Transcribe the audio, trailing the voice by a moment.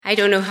I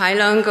don't know how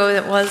long ago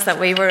it was that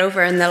we were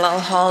over in the little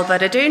hall,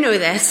 but I do know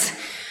this.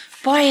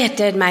 Boy, it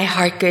did my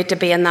heart good to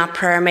be in that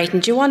prayer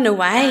meeting. Do you want to know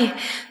why?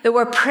 They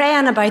were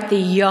praying about the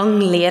young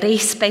lady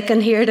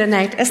speaking here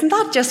tonight. Isn't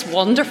that just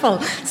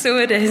wonderful? So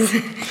it is.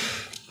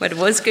 But it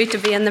was good to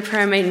be in the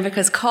prayer meeting,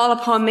 because call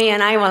upon me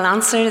and I will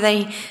answer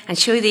thee and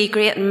show thee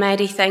great and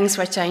mighty things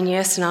which I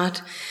knewest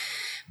not.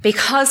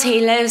 Because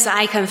he lives,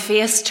 I can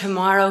face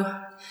tomorrow.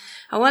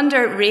 I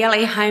wonder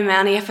really how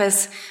many of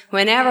us,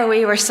 whenever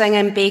we were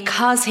singing,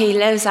 because he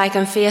lives, I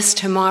can face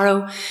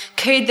tomorrow,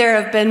 could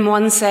there have been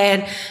one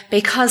saying,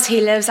 because he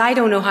lives, I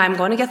don't know how I'm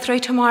going to get through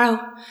tomorrow.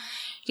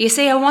 Do you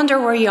see, I wonder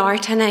where you are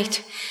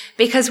tonight.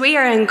 Because we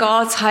are in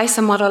God's house,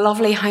 and what a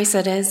lovely house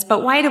it is.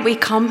 But why did we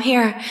come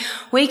here?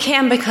 We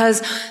came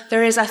because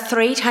there is a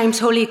 3 times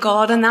holy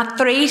God, and that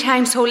 3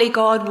 times holy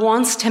God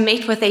wants to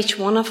meet with each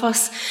one of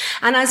us.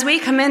 And as we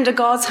come into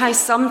God's house,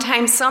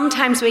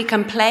 sometimes we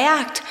can play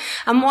act.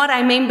 And what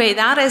I mean by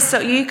that is, so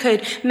you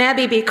could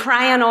maybe be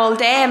crying all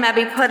day,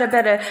 maybe put a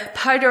bit of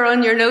powder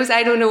on your nose.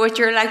 I don't know what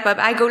you're like, but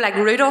I go like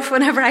Rudolph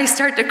whenever I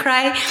start to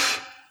cry.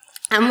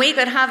 And we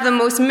could have the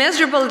most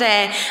miserable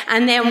day,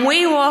 and then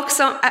we walk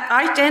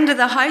out into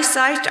the house,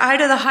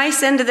 out of the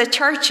house, into the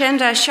church,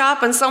 into a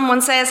shop, and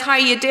someone says, how are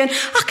you doing?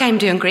 Oh, I'm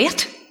doing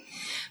great.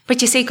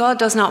 But you see, God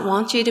does not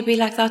want you to be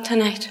like that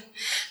tonight.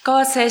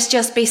 God says,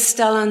 just be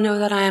still and know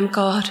that I am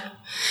God.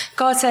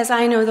 God says,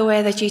 I know the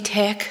way that you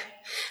take.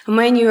 And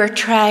when you are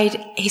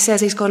tried, he says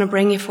he's going to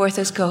bring you forth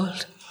as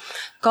gold.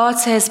 God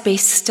says, be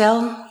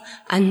still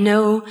and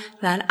know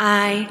that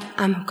I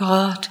am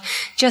God.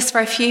 Just for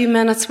a few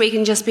minutes, we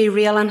can just be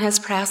real in his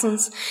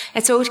presence.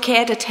 It's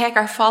okay to take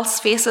our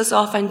false faces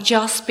off and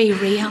just be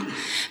real.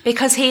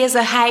 Because he is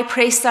a high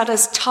priest that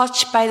is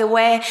touched by the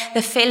way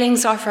the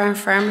feelings of our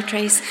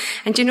infirmities.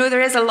 And you know,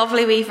 there is a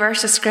lovely wee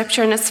verse of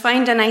scripture, and it's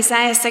found in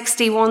Isaiah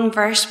 61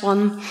 verse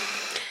 1.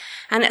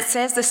 And it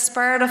says, the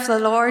Spirit of the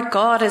Lord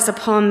God is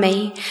upon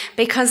me,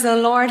 because the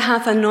Lord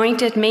hath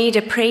anointed me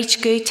to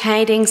preach good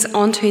tidings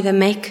unto the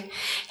meek.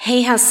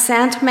 He has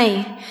sent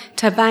me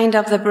to bind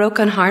up the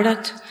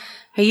brokenhearted.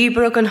 Are you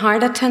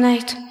brokenhearted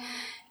tonight?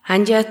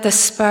 And yet the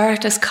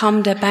Spirit has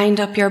come to bind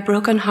up your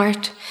broken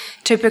heart,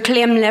 to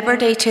proclaim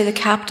liberty to the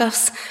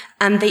captives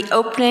and the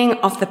opening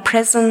of the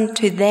prison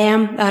to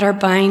them that are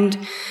bound.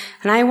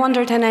 And I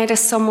wonder tonight,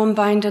 is someone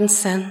bound in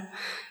sin?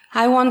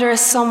 I wonder,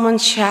 is someone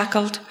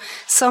shackled?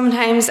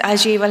 Sometimes,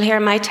 as you will hear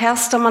my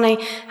testimony,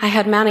 I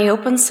had many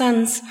open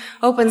sins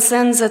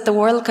that the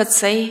world could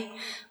see.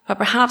 But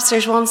perhaps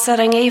there's one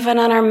sitting even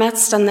in our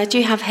midst, and that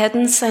you have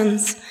hidden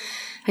sins.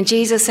 And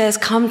Jesus says,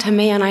 come to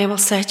me and I will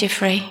set you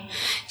free.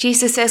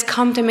 Jesus says,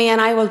 come to me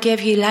and I will give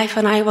you life,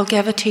 and I will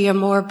give it to you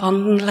more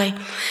abundantly.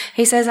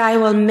 He says, I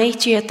will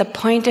meet you at the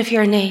point of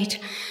your need.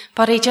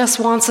 But he just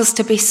wants us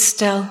to be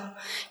still.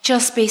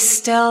 Just be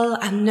still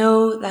and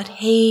know that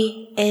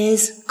he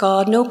is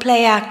God. No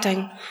play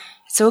acting.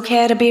 It's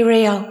okay to be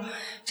real.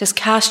 Just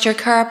cast your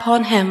care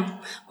upon him.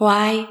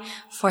 Why?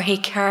 For he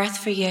careth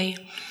for you.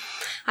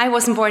 I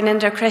wasn't born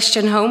into a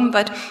Christian home,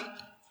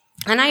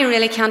 and I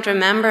really can't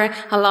remember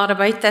a lot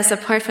about this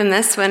apart from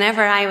this.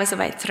 Whenever I was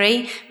about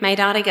 3, my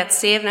daddy got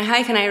saved. Now,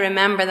 how can I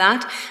remember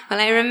that? Well,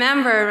 I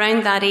remember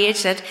around that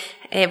age that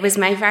it was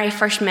my very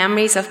first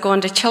memories of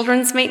going to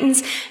children's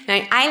meetings.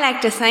 Now, I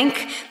like to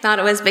think that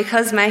it was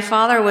because my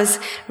father was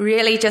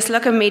really just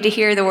looking me to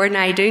hear the word, and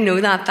I do know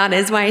that. That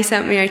is why he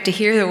sent me out to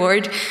hear the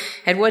word.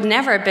 It would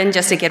never have been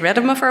just to get rid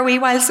of me for a wee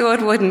while, so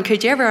it wouldn't.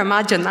 Could you ever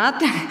imagine that?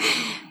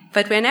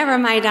 But whenever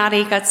my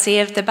daddy got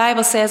saved, the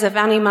Bible says, if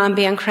any man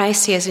be in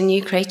Christ, he is a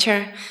new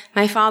creature.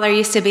 My father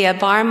used to be a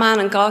barman,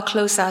 and God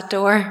closed that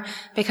door,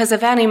 because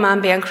if any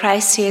man be in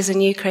Christ, he is a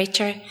new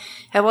creature.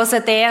 It was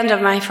at the end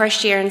of my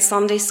first year in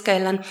Sunday school,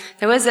 and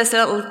there was this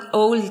little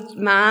old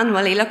man,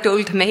 well, he looked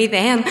old to me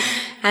then,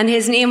 and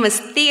his name was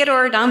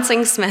Theodore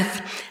Dancing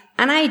Smith.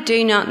 And I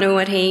do not know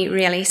what he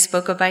really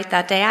spoke about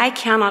that day. I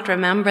cannot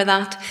remember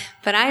that.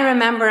 But I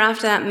remember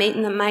after that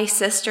meeting that my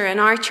sister in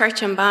our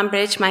church in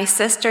Banbridge, my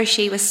sister,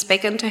 she was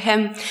speaking to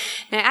him.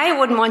 Now, I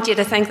wouldn't want you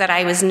to think that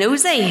I was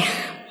nosy,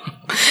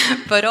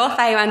 but off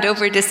I went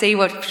over to see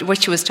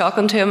what she was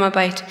talking to him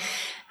about.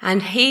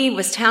 And he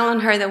was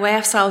telling her the way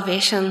of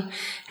salvation.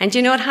 And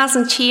you know, it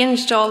hasn't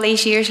changed all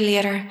these years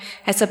later.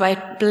 It's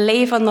about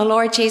believe on the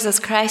Lord Jesus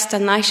Christ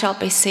and thou shalt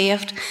be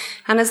saved.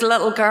 And as a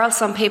little girl,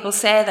 some people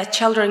say that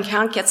children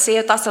can't get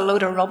saved. That's a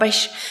load of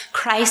rubbish.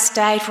 Christ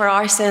died for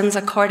our sins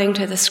according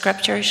to the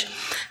scriptures.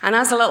 And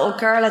as a little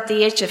girl at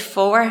the age of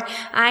 4,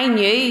 I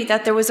knew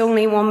that there was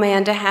only one way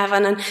into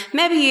heaven. And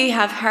maybe you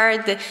have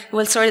heard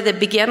the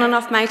beginning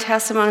of my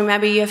testimony.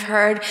 Maybe you've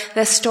heard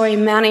this story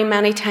many,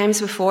 many times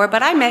before.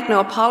 But I make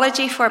no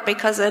apology for it,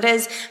 because it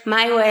is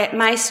my way.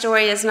 My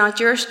story is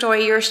not your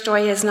story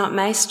is not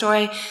my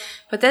story.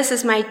 But this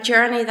is my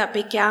journey that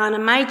began,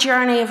 and my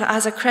journey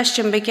as a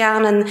Christian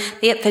began on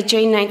the 8th of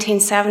June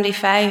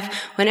 1975.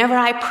 Whenever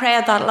I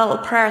prayed that little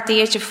prayer at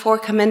the age of 4,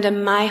 come into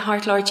my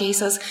heart, Lord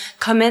Jesus.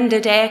 Come in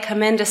today,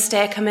 come in to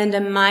stay, come into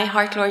my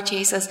heart, Lord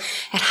Jesus.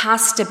 It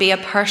has to be a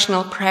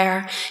personal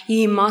prayer.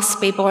 You must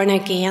be born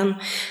again.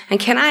 And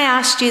can I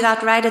ask you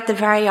that right at the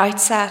very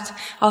outset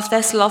of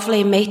this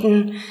lovely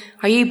meeting?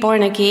 Are you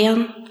born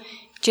again?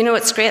 Do you know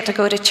it's great to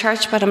go to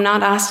church, but I'm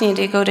not asking you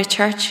to go to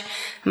church.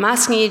 I'm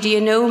asking you, do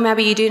you know,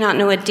 maybe you do not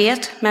know a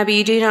date, maybe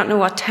you do not know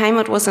what time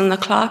it was on the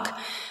clock,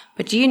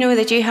 but do you know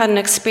that you had an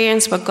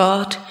experience with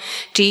God?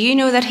 Do you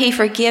know that He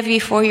forgave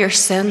you for your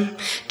sin?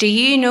 Do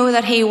you know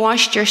that He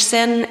washed your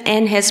sin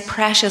in His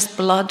precious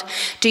blood?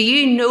 Do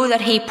you know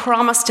that He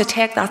promised to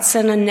take that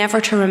sin and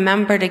never to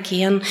remember it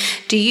again?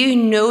 Do you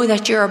know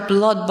that you're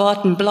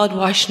blood-bought and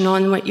blood-washed and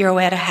on your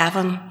way to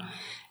heaven?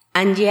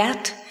 And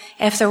yet,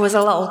 if there was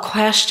a little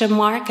question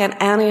mark in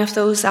any of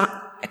those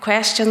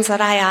questions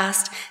that I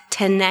asked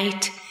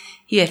tonight,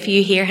 if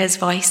you hear His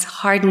voice,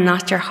 harden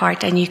not your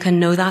heart, and you can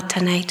know that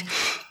tonight.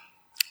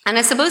 And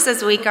I suppose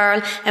as a wee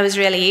girl, it was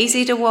really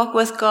easy to walk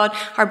with God.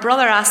 Our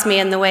brother asked me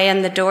on the way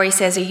in the door, he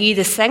says, are you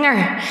the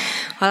singer?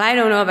 Well, I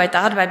don't know about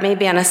that, about me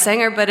being a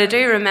singer, but I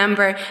do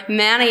remember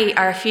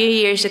a few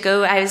years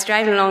ago, I was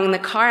driving along in the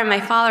car and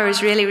my father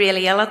was really,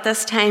 really ill at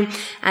this time.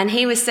 And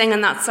he was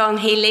singing that song,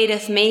 He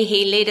leadeth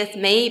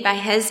me, by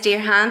His dear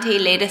hand, He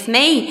leadeth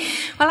me.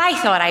 Well, I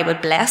thought I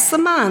would bless the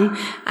man.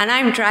 And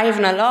I'm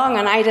driving along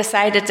and I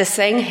decided to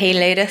sing, He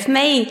leadeth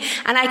me.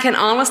 And I can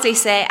honestly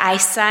say I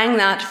sang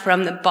that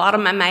from the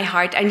bottom of my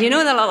heart. And you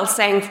know the little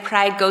saying,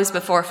 pride goes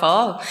before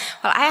fall?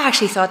 Well, I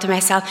actually thought to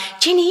myself,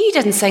 Jeannie, you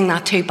didn't sing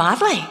that too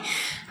badly.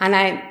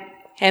 And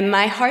in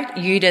my heart,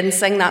 you didn't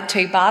sing that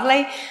too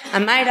badly.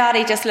 And my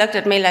daddy just looked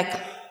at me like,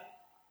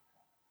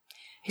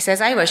 he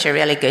says, I wish a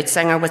really good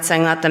singer would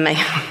sing that to me.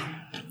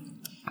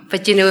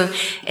 But you know,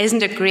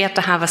 isn't it great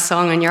to have a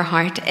song in your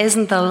heart?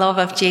 Isn't the love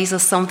of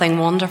Jesus something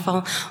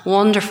wonderful,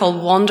 wonderful,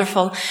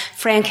 wonderful?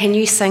 Friend, can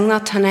you sing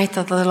that tonight,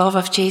 that the love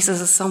of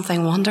Jesus is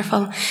something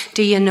wonderful?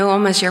 Do you know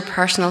Him as your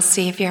personal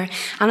Saviour?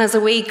 And as a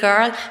wee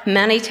girl,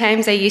 many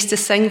times I used to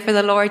sing for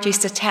the Lord,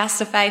 used to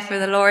testify for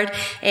the Lord.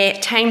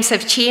 Times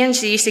have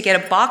changed. They used to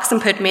get a box and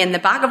put me in the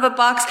back of a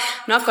box.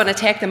 I'm not going to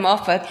take them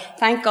off, but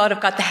thank God I've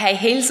got the high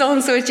heels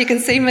on so that you can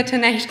see me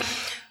tonight.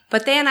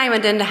 But then I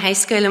went into high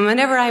school, and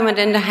whenever I went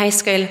into high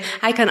school,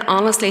 I can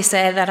honestly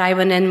say that I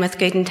went in with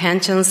good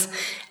intentions.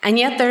 And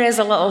yet there is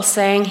a little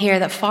saying here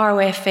that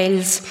faraway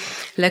fields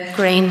look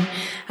green.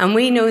 And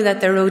we know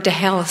that the road to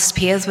hell is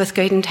paved with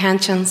good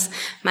intentions.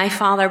 My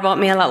father bought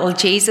me a little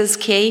Jesus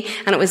key,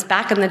 and it was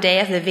back in the day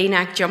of the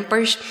V-neck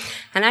jumpers.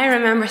 And I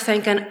remember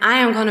thinking, I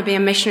am going to be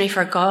a missionary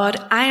for God.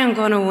 I am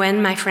going to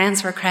win my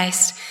friends for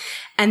Christ.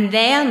 And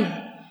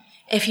then,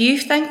 if you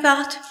think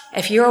that,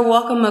 if you're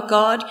walking with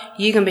God,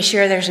 you can be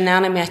sure there's an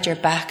enemy at your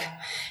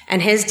back.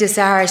 And his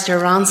desire is to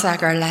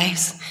ransack our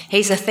lives.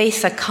 He's a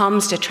thief that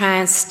comes to try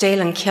and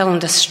steal and kill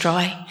and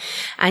destroy.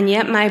 And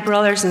yet, my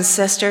brothers and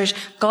sisters,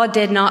 God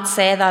did not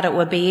say that it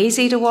would be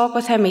easy to walk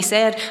with Him. He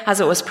said, as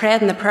it was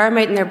prayed in the prayer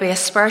meeting, there'd be a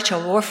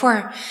spiritual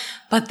warfare.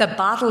 But the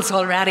battle's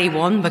already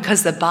won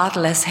because the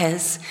battle is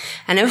His.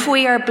 And if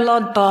we are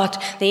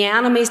blood-bought, the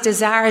enemy's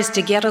desire is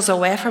to get us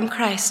away from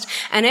Christ.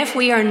 And if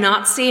we are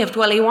not saved,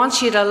 well, he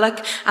wants you to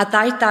look at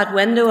that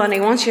window, and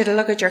he wants you to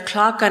look at your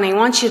clock, and he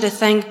wants you to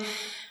think,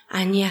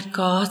 and yet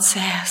God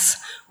says,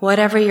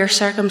 whatever your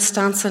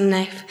circumstance in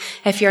life,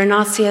 if you're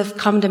not saved,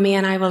 come to me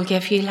and I will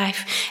give you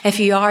life.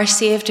 If you are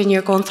saved and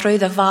you're going through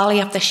the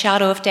valley of the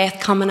shadow of death,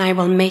 come and I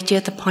will meet you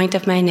at the point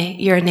of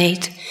your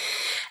need.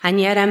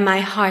 And yet in my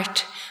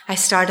heart, I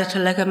started to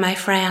look at my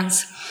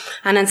friends.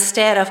 And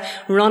instead of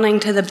running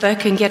to the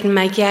book and getting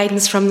my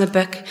guidance from the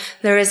book,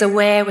 there is a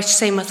way which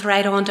seemeth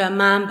right unto a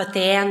man, but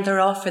the end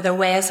thereof are the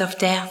ways of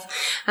death.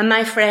 And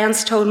my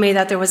friends told me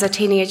that there was a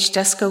teenage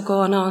disco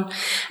going on.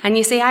 And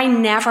you see, I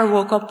never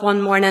woke up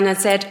one morning and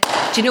said,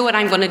 do you know what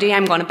I'm going to do?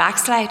 I'm going to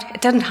backslide.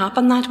 It didn't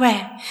happen that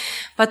way.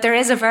 But there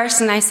is a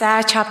verse in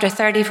Isaiah chapter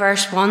 30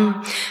 verse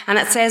 1, and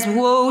it says,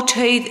 woe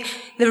to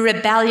the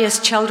rebellious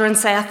children,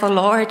 saith the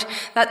Lord,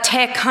 that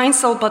take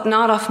counsel but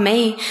not of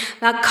me,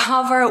 that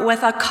cover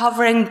with a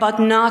covering but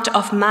not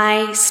of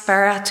my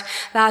spirit,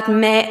 that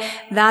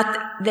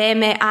they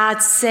may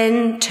add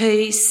sin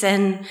to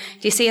sin.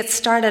 Do you see, it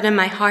started in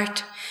my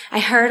heart. I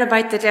heard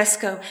about the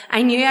disco.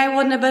 I knew I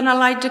wouldn't have been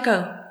allowed to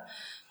go,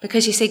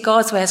 because you see,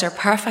 God's ways are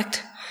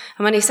perfect.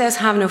 And when He says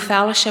have no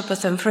fellowship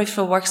with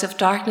unfruitful works of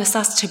darkness,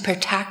 that's to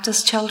protect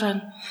His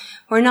children.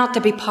 We're not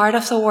to be part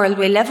of the world.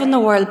 We live in the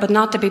world, but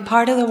not to be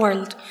part of the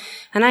world.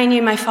 And I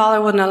knew my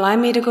father wouldn't allow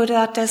me to go to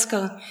that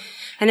disco.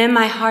 And in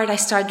my heart, I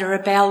started to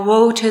rebel.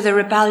 Woe to the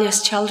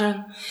rebellious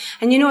children.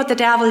 And you know what the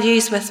devil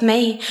used with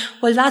me?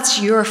 Well, that's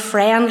your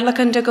friend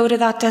looking to go to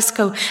that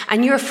disco.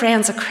 And your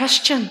friend's a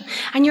Christian.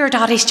 And your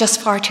daddy's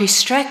just far too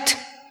strict.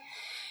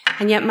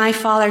 And yet my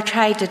father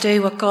tried to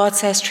do what God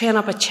says, train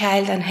up a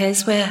child in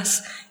his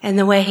ways, in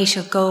the way he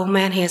shall go.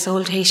 When he is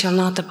old, he shall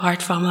not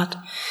depart from it.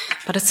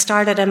 But it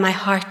started in my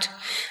heart.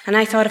 And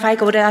I thought, if I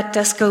go to that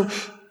disco,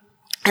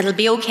 It'll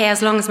be okay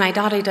as long as my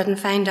daddy didn't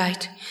find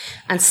out.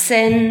 And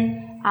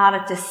sin,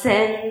 added to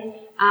sin,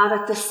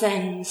 added to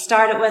sin.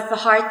 Started with the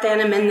heart, then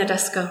I'm in the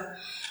disco.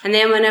 And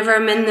then whenever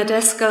I'm in the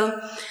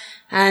disco,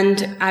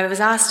 and I was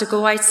asked to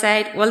go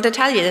outside, well, to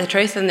tell you the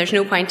truth, and there's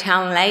no point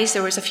telling lies,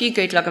 there was a few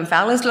good-looking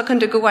fellas looking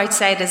to go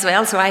outside as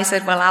well, so I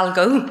said, well, I'll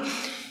go.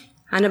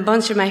 And a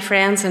bunch of my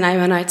friends and I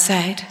went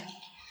outside.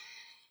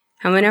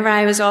 And whenever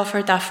I was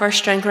offered that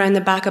first drink around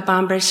the back of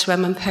Banbridge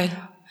swimming pool,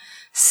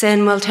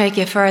 sin will take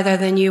you further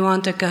than you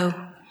want to go.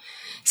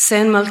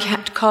 Sin will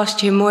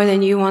cost you more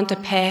than you want to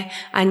pay.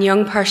 And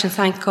young person,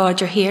 thank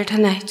God you're here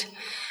tonight.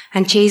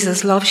 And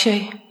Jesus loves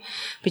you.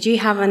 But you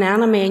have an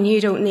enemy, and you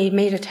don't need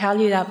me to tell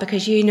you that,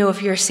 because you know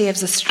if you're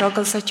saved the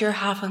struggles that you're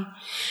having.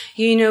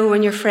 You know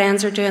when your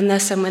friends are doing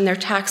this and when they're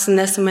taxing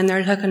this and when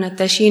they're looking at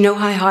this, you know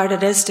how hard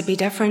it is to be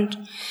different.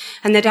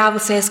 And the devil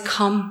says,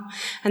 come.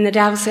 And the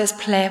devil says,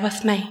 play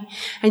with me.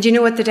 And you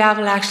know what the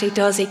devil actually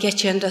does? He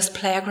gets you into his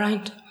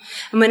playground.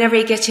 And whenever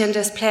he gets you into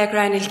his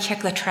playground, he'll kick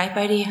the tripe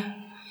out of you.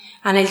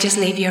 And he'll just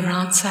leave you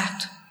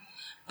ransacked.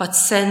 But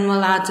sin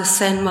will add to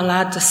sin, will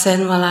add to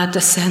sin, will add to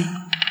sin.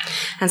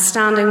 And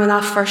standing with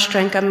that first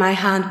drink in my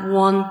hand,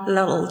 one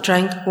little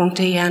drink won't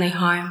do you any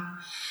harm.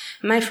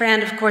 My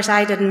friend, of course,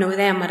 I didn't know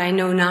then what I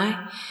know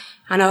now.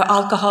 And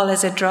alcohol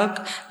is a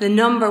drug. The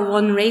number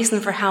one reason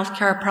for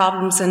healthcare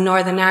problems in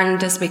Northern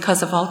Ireland is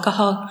because of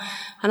alcohol.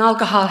 And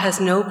alcohol has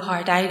no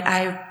part.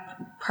 I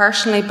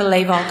personally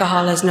believe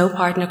alcohol has no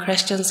part in a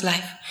Christian's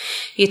life.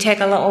 You take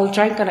a little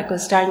drink and it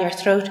goes down your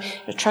throat,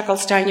 it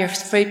trickles down your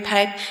food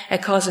pipe,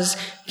 it causes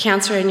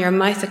cancer in your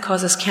mouth, it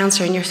causes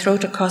cancer in your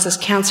throat, it causes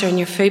cancer in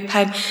your food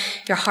pipe,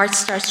 your heart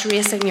starts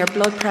racing, your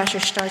blood pressure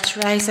starts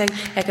rising,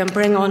 it can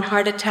bring on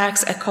heart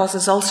attacks, it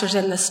causes ulcers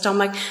in the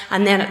stomach,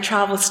 and then it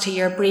travels to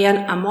your brain.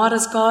 And what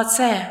does God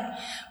say?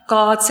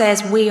 God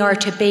says we are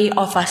to be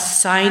of a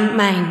sound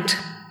mind.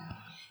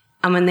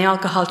 And when the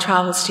alcohol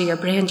travels to your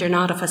brain, you're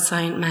not of a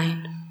sound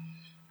mind.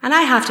 And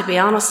I have to be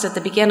honest, at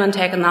the beginning,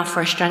 taking that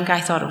first drink,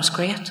 I thought it was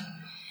great.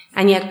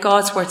 And yet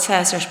God's word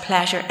says there's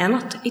pleasure in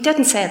it. He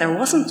didn't say there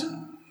wasn't.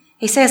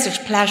 He says there's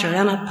pleasure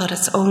in it, but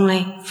it's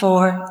only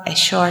for a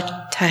short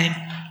time.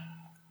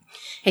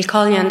 He'll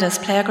call you into his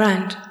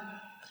playground,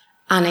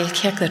 and he'll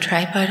kick the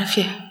tripe out of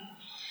you.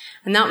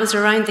 And that was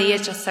around the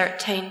age of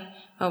 13.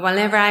 Well,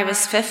 whenever I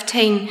was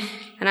 15,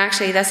 and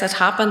actually this had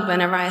happened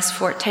whenever I was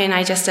 14,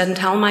 I just didn't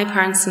tell my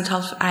parents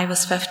until I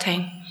was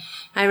 15.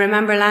 I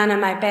remember lying in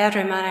my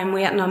bedroom and I'm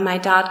waiting on my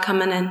dad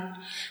coming in.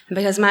 And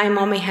because my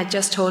mummy had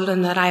just told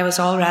him that I was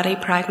already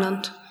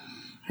pregnant,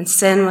 and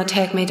sin would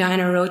take me down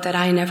a road that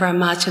I never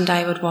imagined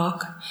I would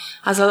walk.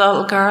 As a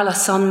little girl, a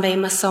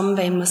sunbeam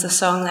was a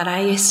song that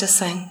I used to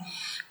sing.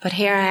 But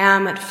here I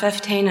am at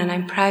 15 and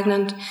I'm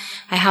pregnant.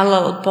 I had a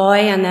little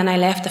boy, and then I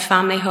left the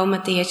family home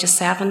at the age of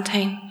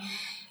 17.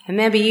 And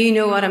maybe you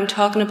know what I'm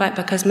talking about,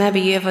 because maybe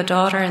you have a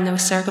daughter in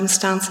those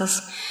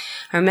circumstances.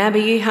 Or maybe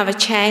you have a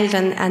child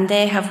and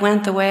they have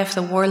went the way of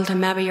the world, and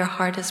maybe your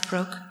heart is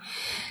broke.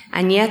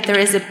 And yet there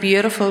is a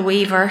beautiful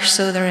wee verse,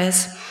 so there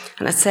is.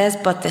 And it says,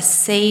 but the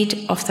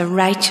seed of the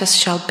righteous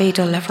shall be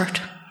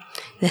delivered.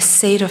 The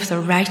seed of the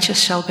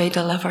righteous shall be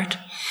delivered.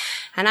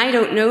 And I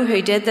don't know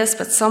who did this,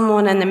 but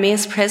someone in the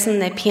Mace prison,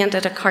 they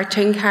painted a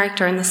cartoon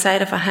character on the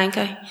side of a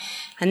hanky.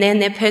 And then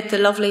they put the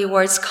lovely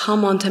words,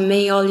 come unto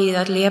me, all ye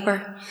that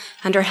labour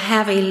and are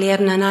heavy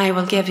laden, and I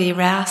will give you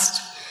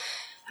rest.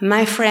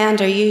 My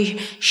friend, are you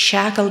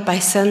shackled by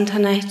sin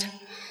tonight?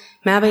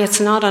 Maybe it's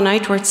not an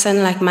outward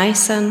sin like my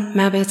sin.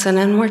 Maybe it's an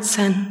inward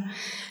sin.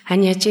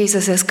 And yet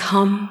Jesus says,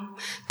 come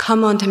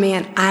unto me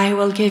and I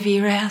will give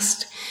you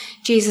rest.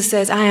 Jesus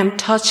says, I am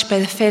touched by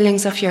the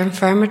feelings of your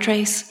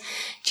infirmities.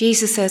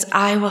 Jesus says,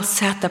 I will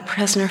set the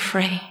prisoner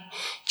free.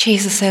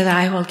 Jesus said,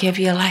 I will give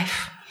you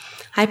life.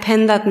 I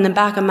pinned that in the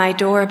back of my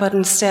door, but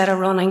instead of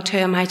running to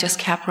him, I just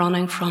kept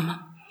running from him.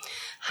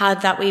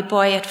 Had that wee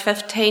boy at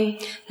 15,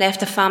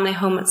 left the family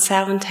home at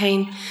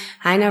 17.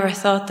 I never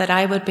thought that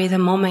I would be the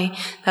mummy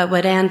that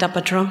would end up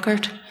a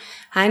drunkard.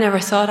 I never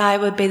thought I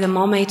would be the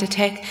mummy to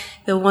take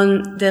the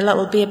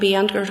little baby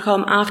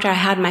intercom after I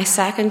had my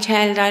second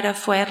child out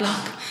of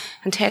wedlock,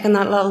 and taking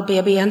that little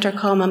baby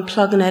intercom and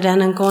plugging it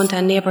in and going to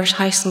a neighbour's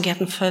house and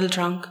getting full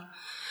drunk.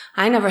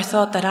 I never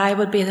thought that I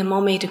would be the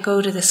mummy to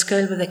go to the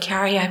school with the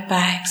carry-out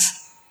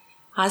bags.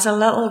 As a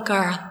little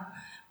girl,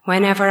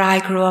 whenever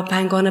I grow up,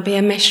 I'm going to be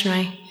a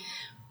missionary.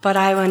 But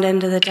I went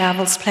into the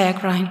devil's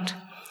playground.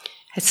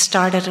 It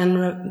started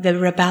in the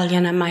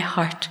rebellion in my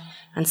heart.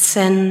 And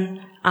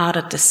sin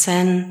added to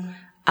sin,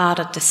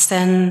 added to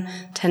sin,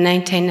 to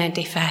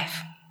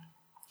 1995.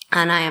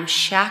 And I am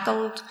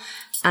shackled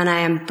and I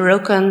am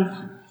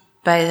broken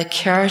by the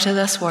cares of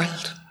this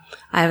world.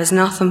 I was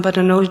nothing but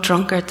an old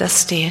drunkard at this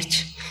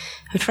stage.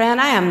 And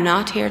friend, I am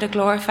not here to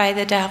glorify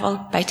the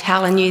devil by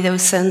telling you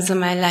those sins in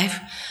my life.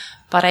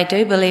 But I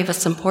do believe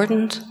it's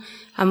important.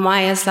 And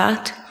why is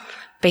that?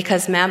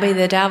 Because maybe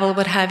the devil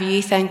would have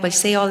you think, well,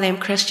 see all them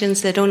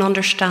Christians, they don't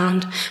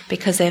understand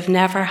because they've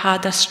never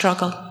had a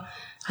struggle.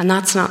 And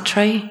that's not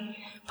true.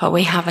 but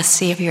we have a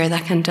Saviour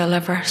that can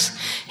deliver us.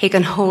 He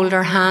can hold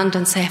our hand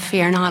and say,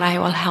 fear not, I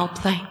will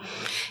help thee.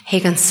 He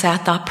can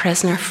set that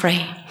prisoner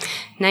free.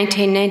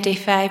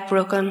 1995,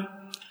 broken,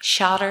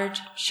 shattered,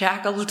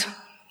 shackled,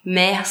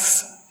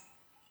 mess,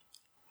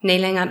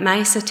 kneeling at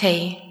my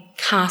settee,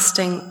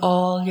 casting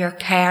all your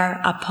care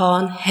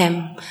upon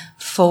him,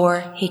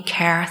 for he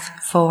careth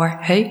for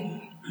who?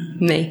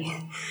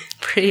 Me.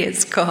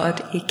 Praise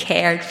God, he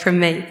cared for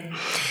me.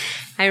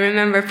 I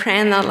remember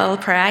praying that little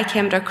prayer. I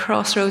came to a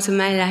crossroads in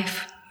my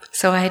life.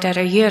 So I did.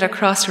 Are you at a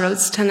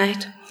crossroads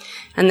tonight?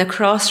 And the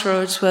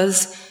crossroads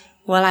was,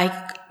 will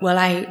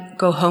I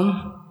go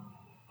home?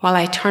 Will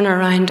I turn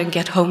around and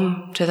get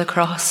home to the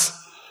cross?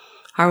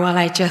 Or will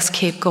I just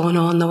keep going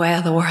on the way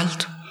of the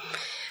world?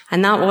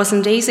 And that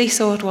wasn't easy,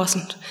 so it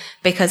wasn't.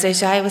 Because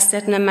as I was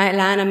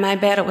lying in my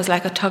bed, it was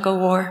like a tug of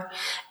war.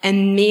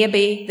 And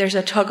maybe there's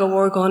a tug of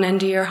war going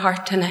into your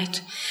heart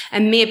tonight.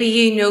 And maybe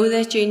you know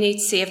that you need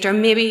saved, or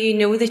maybe you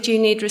know that you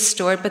need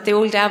restored, but the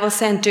old devil's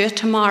saying, do it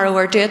tomorrow,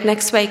 or do it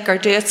next week, or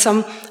do it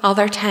some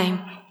other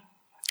time.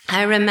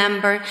 I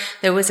remember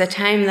there was a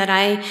time that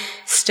I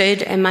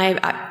stood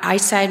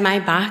outside my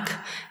back,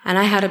 and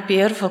I had a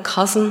beautiful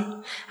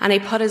cousin, and he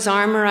put his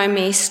arm around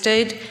me. He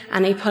stood,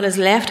 and he put his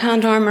left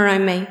hand arm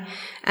around me,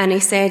 and he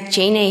said,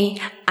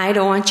 Jeannie, I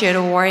don't want you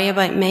to worry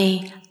about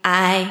me.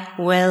 I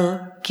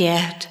will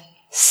get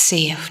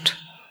saved.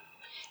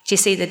 Do you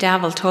see, the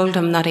devil told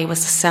him that he was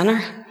a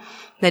sinner.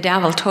 The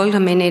devil told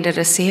him he needed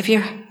a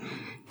saviour,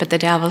 but the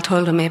devil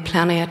told him he had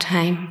plenty of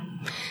time.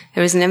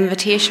 There was an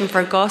invitation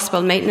for a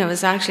gospel meeting. It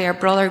was actually our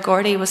brother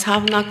Gordy was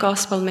having that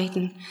gospel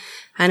meeting.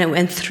 And it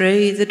went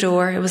through the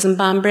door. It was in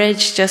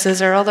Banbridge, just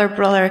as our other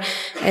brother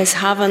is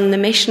having the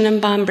mission in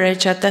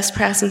Banbridge at this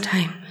present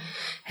time.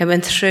 It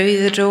went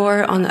through the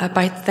door on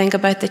about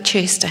the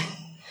Tuesday.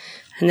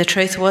 And the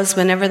truth was,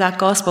 whenever that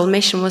gospel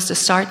mission was to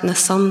start on the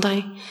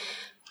Sunday,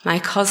 my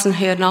cousin,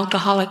 who had an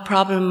alcoholic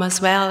problem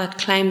as well, had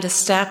climbed the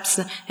steps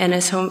in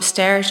his home,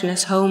 stairs in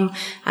his home,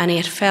 and he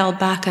had fell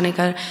back, and he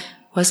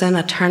was in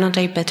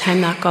eternity by the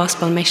time that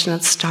gospel mission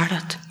had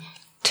started.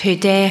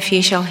 Today, if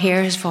you shall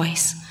hear his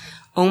voice,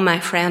 oh, my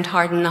friend,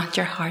 harden not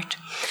your heart.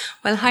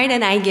 Well, how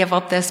did I give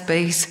up this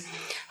booze?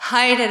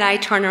 How did I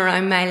turn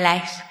around my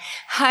life?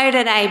 How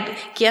did I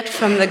get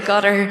from the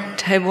gutter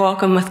to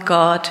walking with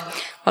God?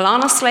 Well,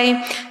 honestly,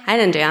 I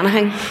didn't do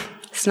anything.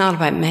 It's not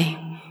about me.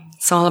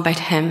 It's all about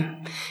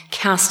him.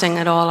 Casting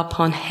it all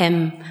upon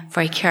him,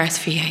 for he careth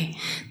for you.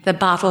 The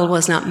battle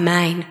was not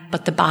mine,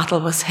 but the battle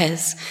was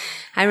his.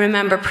 I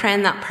remember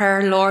praying that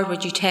prayer, Lord,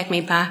 would you take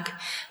me back?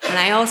 And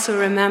I also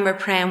remember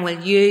praying, will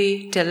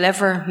you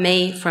deliver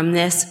me from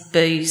this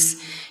booze?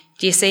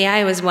 Do you see,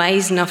 I was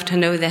wise enough to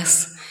know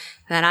this,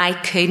 that I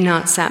could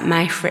not set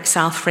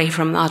myself free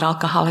from that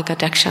alcoholic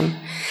addiction.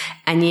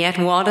 And yet,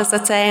 what does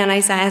it say in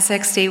Isaiah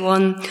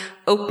 61?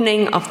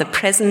 Opening of the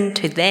prison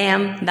to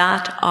them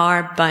that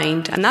are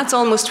bound. And that's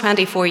almost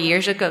 24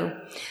 years ago.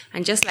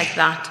 And just like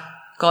that,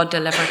 God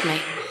delivered me.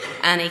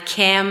 And he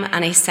came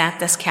and he set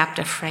this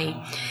captive free.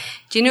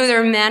 Do you know,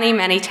 there are many,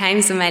 many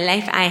times in my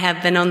life I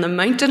have been on the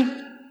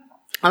mountain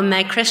on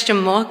my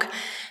Christian walk,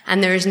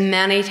 and there's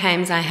many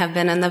times I have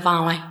been in the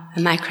valley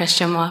in my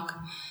Christian walk.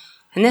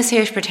 And this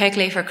here is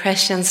particularly for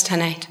Christians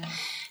tonight.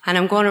 And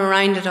I'm going to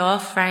round it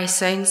off very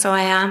soon, so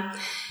I am.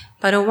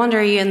 But I wonder,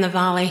 are you in the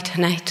valley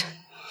tonight?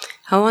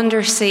 I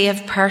wonder,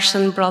 saved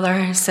person, brother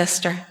and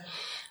sister,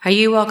 are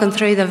you walking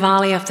through the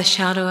valley of the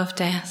shadow of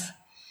death?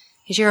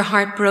 Is your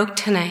heart broke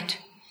tonight?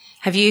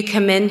 Have you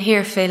come in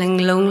here feeling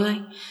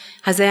lonely?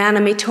 Has the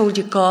enemy told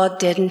you God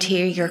didn't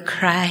hear your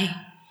cry?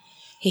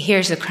 He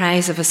hears the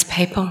cries of his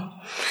people.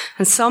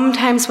 And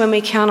sometimes when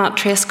we cannot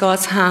trace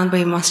God's hand,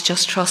 we must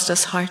just trust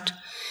his heart.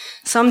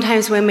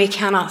 Sometimes when we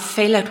cannot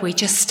feel it, we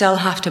just still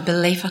have to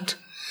believe it.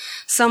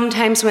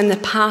 Sometimes when the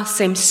path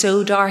seems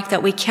so dark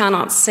that we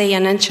cannot see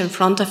an inch in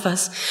front of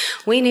us,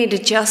 we need to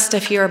just,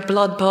 if you're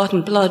blood-bought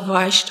and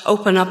blood-washed,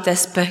 open up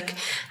this book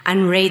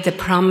and read the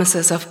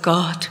promises of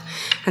God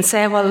and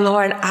say, well,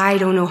 Lord, I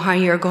don't know how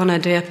you're going to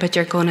do it, but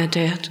you're going to do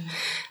it.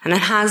 And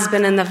it has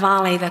been in the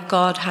valley that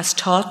God has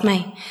taught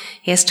me.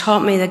 He has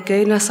taught me the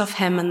goodness of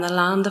him in the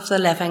land of the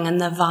living, in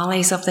the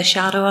valleys of the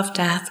shadow of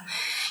death.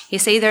 You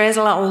see, there is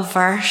a little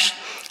verse,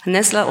 and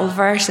this little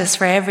verse is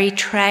for every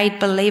tried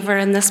believer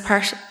in this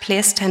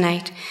place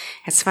tonight.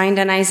 It's found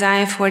in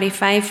Isaiah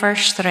 45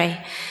 verse 3.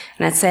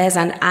 And it says,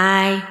 and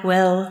I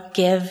will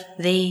give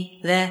thee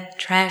the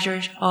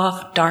treasures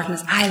of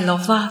darkness. I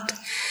love that.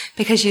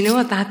 Because you know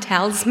what that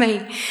tells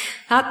me?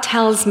 That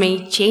tells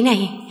me,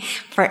 Jeannie,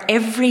 for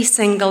every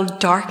single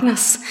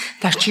darkness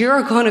that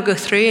you're going to go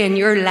through in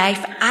your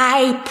life,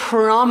 I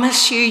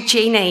promise you,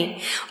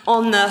 Jeannie,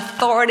 on the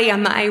authority of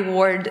my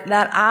word,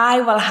 that I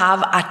will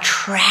have a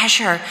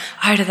treasure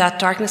out of that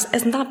darkness.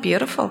 Isn't that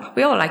beautiful?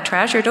 We all like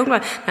treasure, don't we?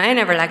 I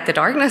never liked the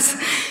darkness.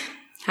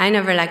 I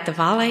never liked the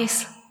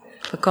valleys.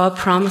 But God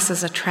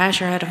promises a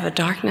treasure out of the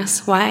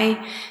darkness.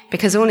 Why?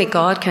 Because only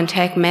God can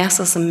take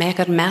messes and make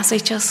it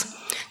messages.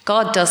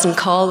 God doesn't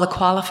call the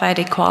qualified,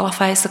 he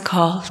qualifies the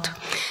called.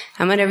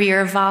 And whatever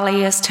your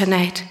valley is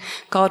tonight,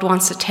 God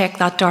wants to take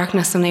that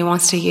darkness and he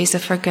wants to use it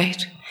for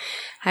good.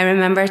 I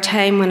remember a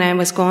time when I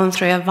was going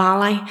through a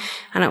valley,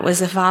 and it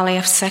was a valley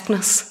of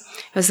sickness.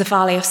 It was the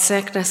valley of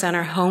sickness in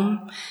our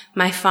home.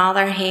 My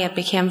father, he had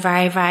become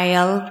very, very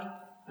ill.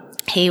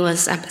 He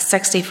was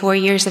 64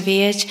 years of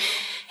age.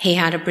 He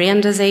had a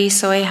brain disease,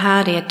 so he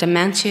had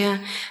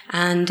dementia,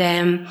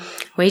 and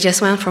we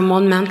just went from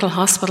one mental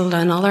hospital to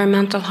another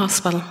mental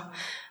hospital.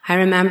 I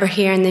remember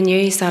hearing the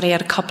news that he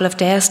had a couple of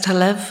days to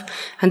live,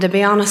 and to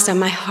be honest, in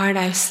my heart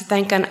I was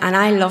thinking, and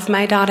I love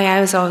my daddy,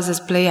 I was always this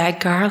blue-eyed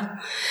girl,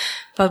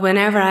 but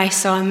whenever I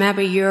saw him,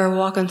 maybe you're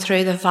walking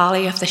through the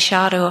valley of the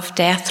shadow of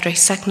death through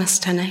sickness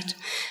tonight,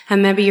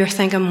 and maybe you're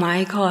thinking,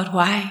 why God,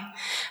 why?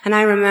 And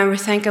I remember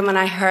thinking when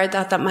I heard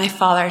that my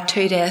father had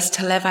 2 days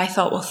to live, I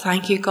thought, well,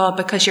 thank you, God,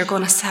 because you're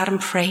going to set him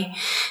free.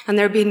 And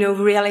there'd be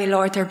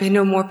Lord, there'd be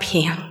no more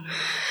pain.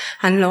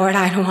 And Lord,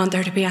 I don't want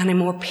there to be any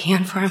more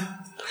pain for him.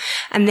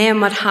 And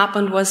then what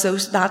happened was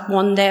that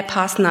 1 day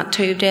passed, and that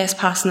 2 days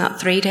passed, and that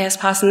 3 days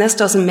passed. And this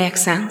doesn't make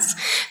sense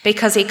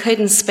because he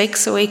couldn't speak,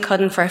 so he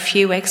couldn't for a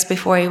few weeks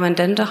before he went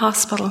into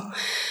hospital.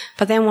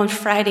 But then one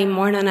Friday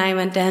morning I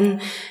went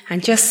in,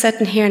 and just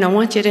sitting here, and I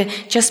want you to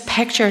just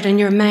picture it in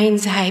your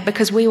mind's eye,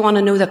 because we want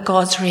to know that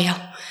God's real.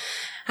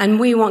 And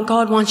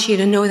God wants you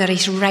to know that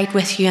he's right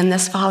with you in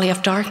this valley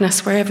of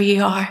darkness, wherever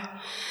you are.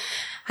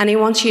 And he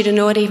wants you to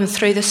know it even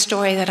through the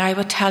story that I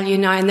will tell you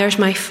now. And there's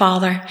my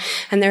father,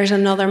 and there's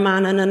another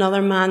man,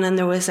 and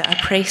there was a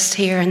priest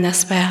here in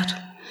this bed.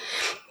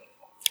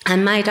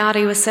 And my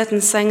daddy was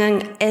sitting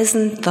singing,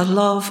 "Isn't the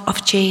love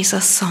of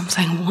Jesus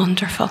something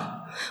wonderful?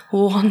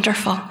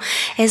 Wonderful.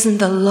 Isn't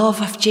the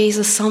love of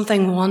Jesus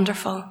something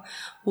wonderful?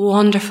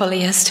 Wonderful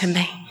he is to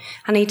me."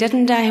 And he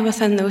didn't die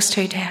within those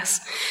 2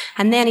 days.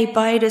 And then he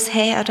bowed his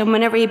head, and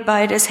whenever he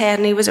bowed his head,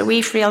 and he was a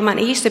wee frail man,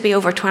 he used to be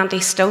over 20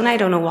 stone. I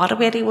don't know what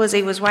weight he was.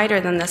 He was wider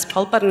than this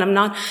pulpit, and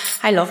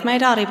I love my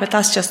daddy, but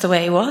that's just the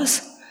way he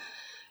was.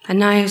 And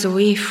now he was a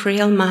wee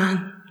frail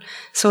man.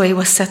 So he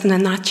was sitting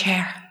in that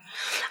chair.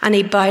 And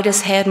he bowed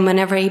his head, and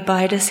whenever he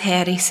bowed his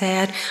head, he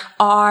said,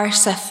 "Our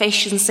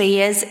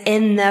sufficiency is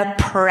in the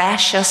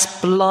precious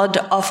blood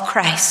of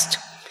Christ."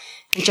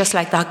 And just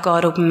like that,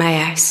 God opened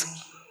my eyes.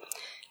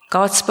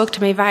 God spoke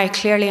to me very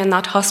clearly in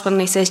that hospital, and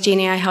he says,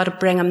 "Jeannie, I had to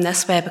bring him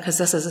this way because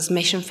this is his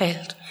mission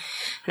field.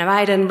 And if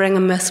I didn't bring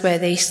him this way,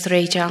 these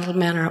 3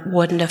 gentlemen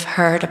wouldn't have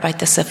heard about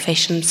the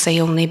sufficiency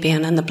only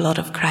being in the blood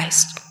of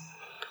Christ."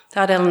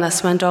 That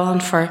illness went on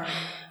for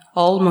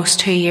almost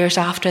 2 years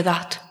after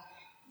that.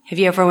 Have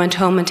you ever went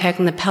home and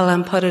taken the pillow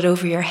and put it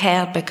over your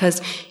head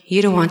because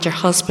you don't want your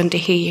husband to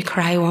hear you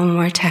cry one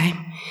more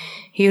time?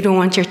 You don't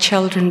want your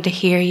children to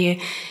hear you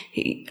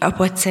at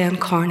wit's end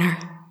corner.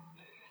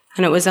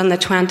 And it was on the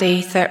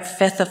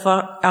 25th of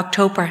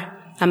October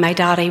that my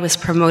daddy was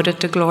promoted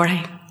to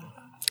glory,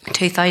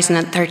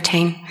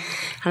 2013.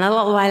 And a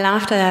little while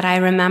after that, I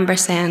remember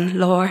saying,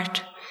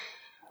 "Lord,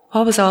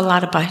 what was all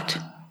that about?"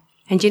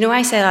 And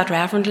I say that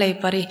reverently,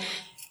 but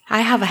I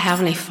have a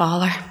heavenly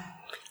Father,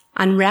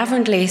 and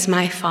reverently is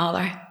my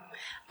Father.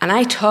 And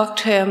I talk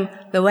to him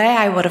the way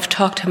I would have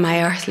talked to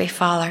my earthly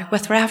father,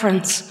 with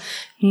reverence,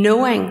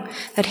 knowing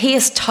that he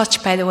is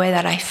touched by the way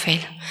that I feel,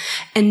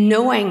 and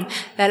knowing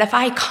that if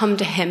I come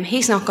to him,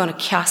 he's not going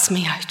to cast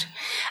me out,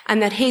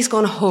 and that he's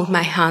going to hold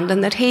my hand,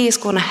 and that he is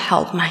going to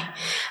help me.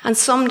 And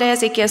some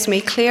days he gives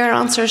me clear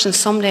answers, and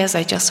some days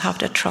I just have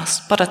to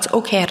trust. But it's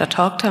okay to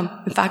talk to him.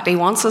 In fact, he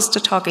wants us to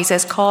talk. He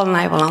says, "Call and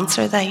I will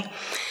answer thee."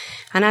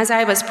 And as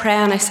I was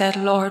praying, I said,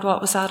 "Lord,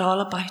 what was that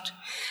all about?"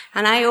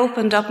 And I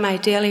opened up my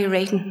daily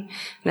reading,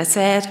 and it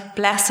said,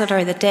 "Blessed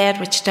are the dead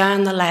which die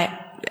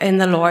in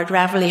the Lord,"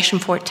 Revelation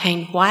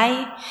 14.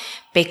 Why?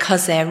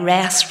 Because they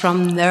rest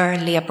from their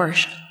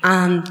labours,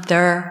 and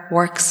their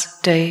works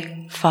do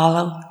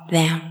follow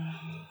them.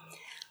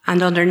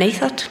 And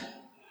underneath it,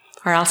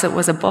 or else it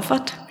was above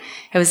it,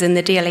 it was in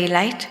the daily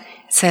light,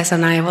 it says,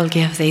 "And I will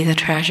give thee the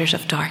treasures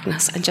of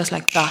darkness." And just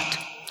like that,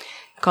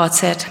 God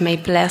said to me,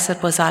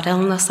 "Blessed was that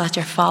illness that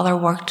your father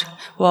walked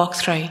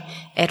through.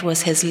 It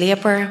was his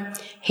labour.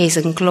 He's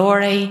in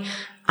glory,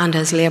 and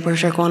his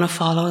labours are going to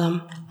follow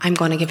them. I'm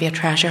going to give you a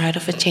treasure out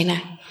of it,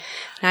 Gina."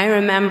 And I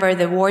remember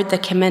the word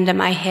that came into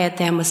my head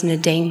then was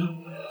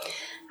Nadine.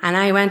 And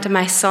I went to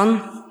my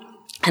son,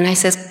 and I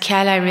says,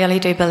 "Kyle, I really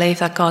do believe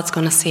that God's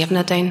going to save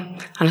Nadine,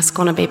 and it's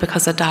going to be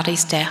because of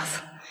Daddy's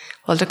death."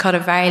 Well, to cut a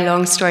very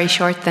long story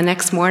short, the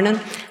next morning,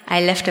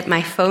 I lifted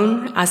my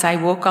phone as I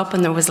woke up,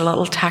 and there was a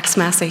little text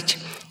message.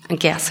 And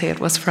guess who it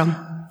was from?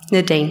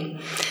 Nadine.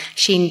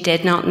 She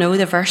did not know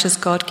the verses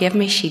God gave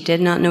me. She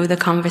did not know the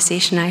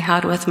conversation I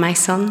had with my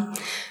son.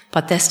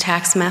 But this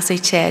text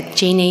message said,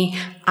 "Jeannie,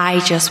 I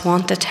just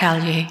want to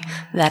tell you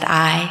that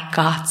I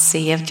got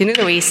saved." Do you know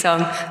the wee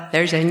song,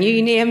 "There's a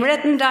new name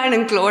written down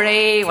in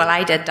glory"? Well,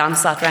 I did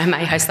dance that around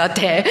my house that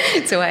day.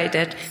 So I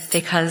did,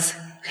 because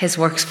his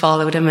works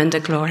followed him into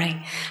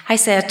glory. I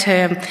said to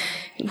him,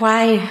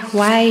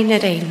 why,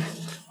 Nadine?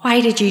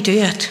 Why did you do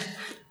it?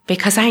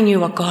 Because I knew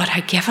what God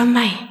had given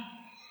me.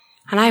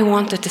 And I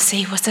wanted to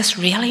see, was this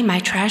really my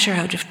treasure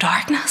out of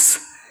darkness?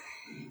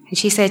 And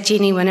she said,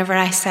 Jeannie, whenever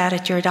I sat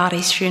at your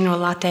daddy's funeral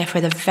that day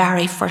for the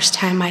very first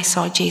time, I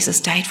saw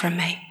Jesus died for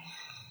me.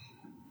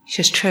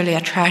 She was truly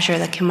a treasure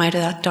that came out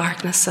of that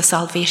darkness, the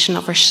salvation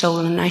of her soul,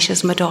 and now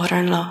she's my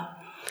daughter-in-law.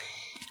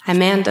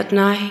 I'm ended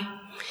now.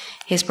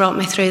 He has brought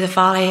me through the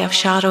valley of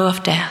shadow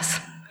of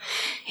death.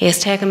 He has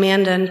taken me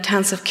into an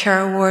intensive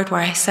care ward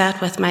where I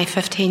sat with my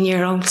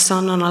 15-year-old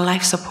son on a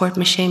life support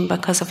machine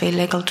because of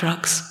illegal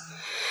drugs.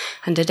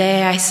 And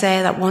today I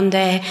say that one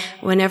day,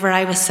 whenever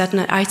I was sitting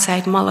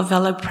outside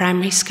Mullavilla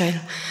Primary School,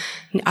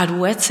 at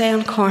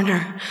Whitsend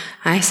Corner,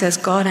 I says,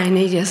 God, I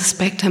need you to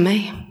speak to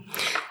me.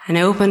 And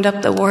I opened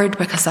up the word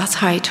because that's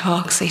how he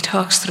talks. He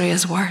talks through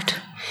his word.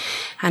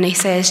 And he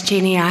says,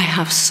 Jeannie, I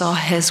have saw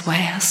his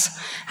ways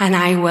and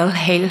I will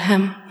heal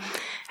him.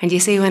 And you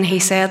see, when he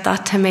said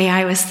that to me,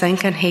 I was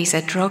thinking he's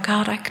a drug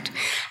addict.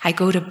 I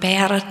go to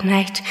bed at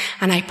night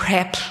and I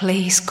pray,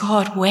 please,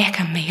 God,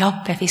 waken me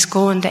up if he's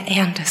going to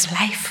end his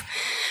life.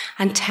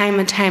 And time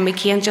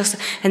again, just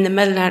in the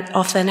middle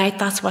of the night,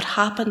 that's what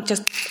happened.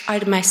 Just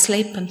out of my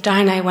sleep and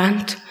down I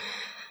went.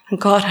 And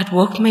God had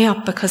woke me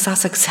up because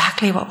that's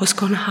exactly what was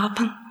going to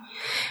happen.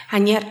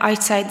 And yet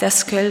outside this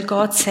school,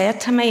 God said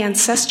to me, and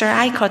sister,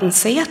 I couldn't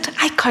see it.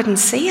 I couldn't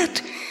see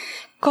it.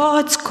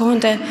 God's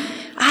going to,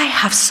 I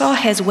have saw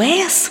his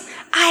ways.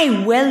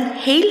 I will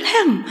heal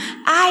him.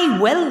 I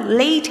will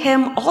lead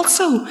him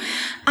also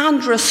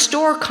and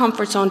restore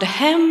comforts unto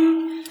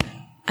him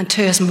and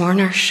to his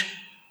mourners.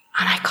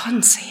 And I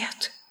couldn't see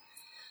it.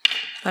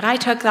 But I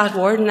took that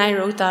word and I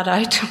wrote that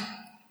out.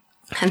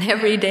 And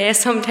every day,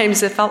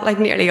 sometimes it felt like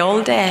nearly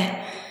all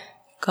day,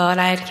 God,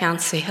 I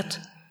can't see it.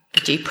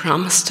 But you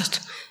promised it.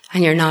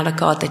 And you're not a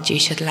God that you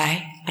should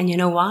lie. And you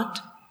know what?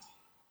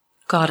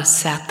 God has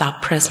set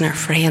that prisoner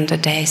free, and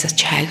today is a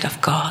child of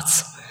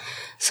God's.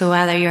 So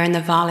whether you're in the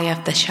valley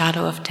of the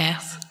shadow of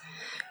death,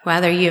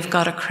 whether you've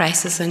got a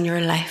crisis in your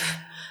life,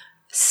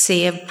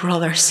 save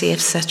brother, save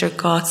sister,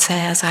 God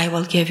says, I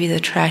will give you the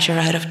treasure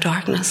out of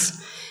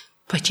darkness.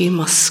 But you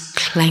must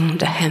cling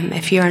to him.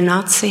 If you are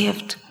not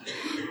saved,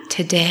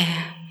 today,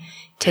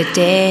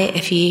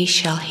 if ye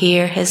shall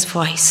hear his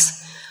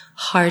voice,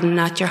 harden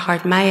not your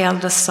heart. My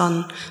eldest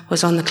son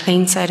was on the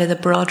clean side of the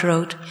broad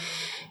road.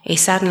 He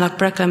sat in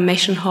Lochbricklin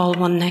Mission Hall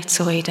one night,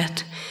 so he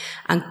did.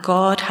 And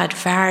God had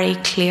very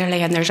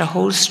clearly, and there's a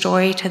whole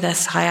story to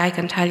this, how I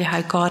can tell you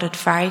how God had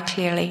very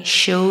clearly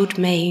showed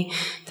me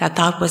that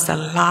that was the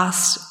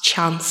last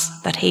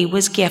chance that he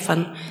was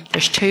given.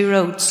 There's two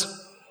roads.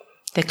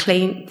 The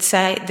clean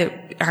side,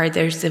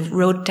 there's the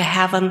road to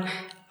heaven,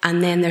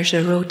 and then there's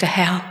the road to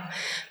hell.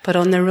 But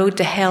on the road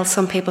to hell,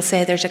 some people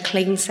say there's a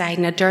clean side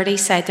and a dirty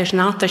side. There's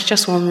not. There's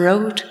just one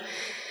road.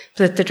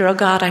 But the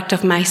drug addict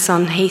of my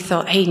son, he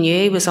thought he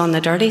knew he was on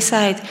the dirty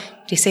side.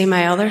 Do you see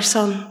my other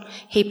son?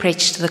 He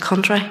preached to the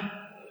country,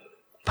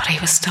 but he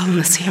was still on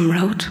the same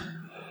road.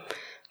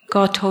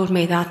 God told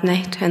me that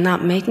night in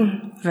that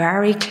meeting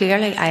very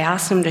clearly. I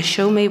asked him to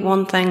show me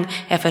one thing,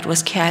 if it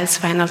was Kyle's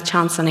final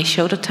chance, and he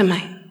showed it to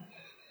me.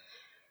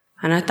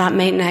 And at that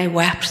meeting I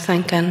wept,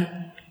 thinking,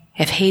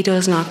 if he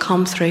does not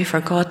come through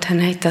for God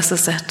tonight, this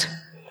is it.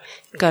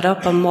 Got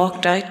up and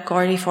walked out.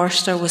 Gordy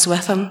Forster was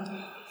with him.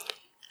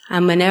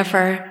 And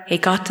whenever he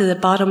got to the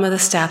bottom of the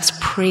steps,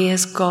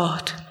 praise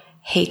God,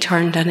 he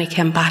turned and he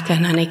came back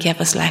in and he gave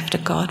his life to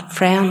God.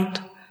 Friend,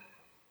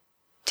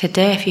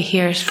 today if you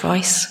hear his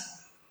voice,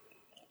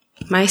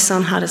 my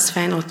son had his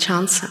final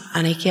chance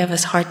and he gave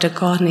his heart to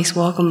God and he's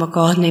walking with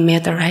God and he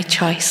made the right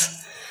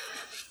choice.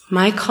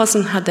 My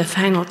cousin had the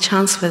final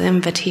chance with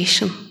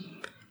invitation,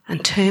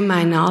 and to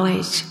my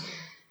knowledge,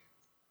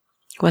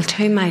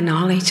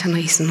 and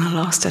he's in a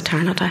lost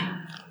eternity.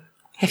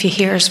 If you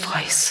hear his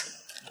voice,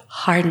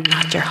 harden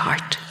not your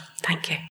heart. Thank you.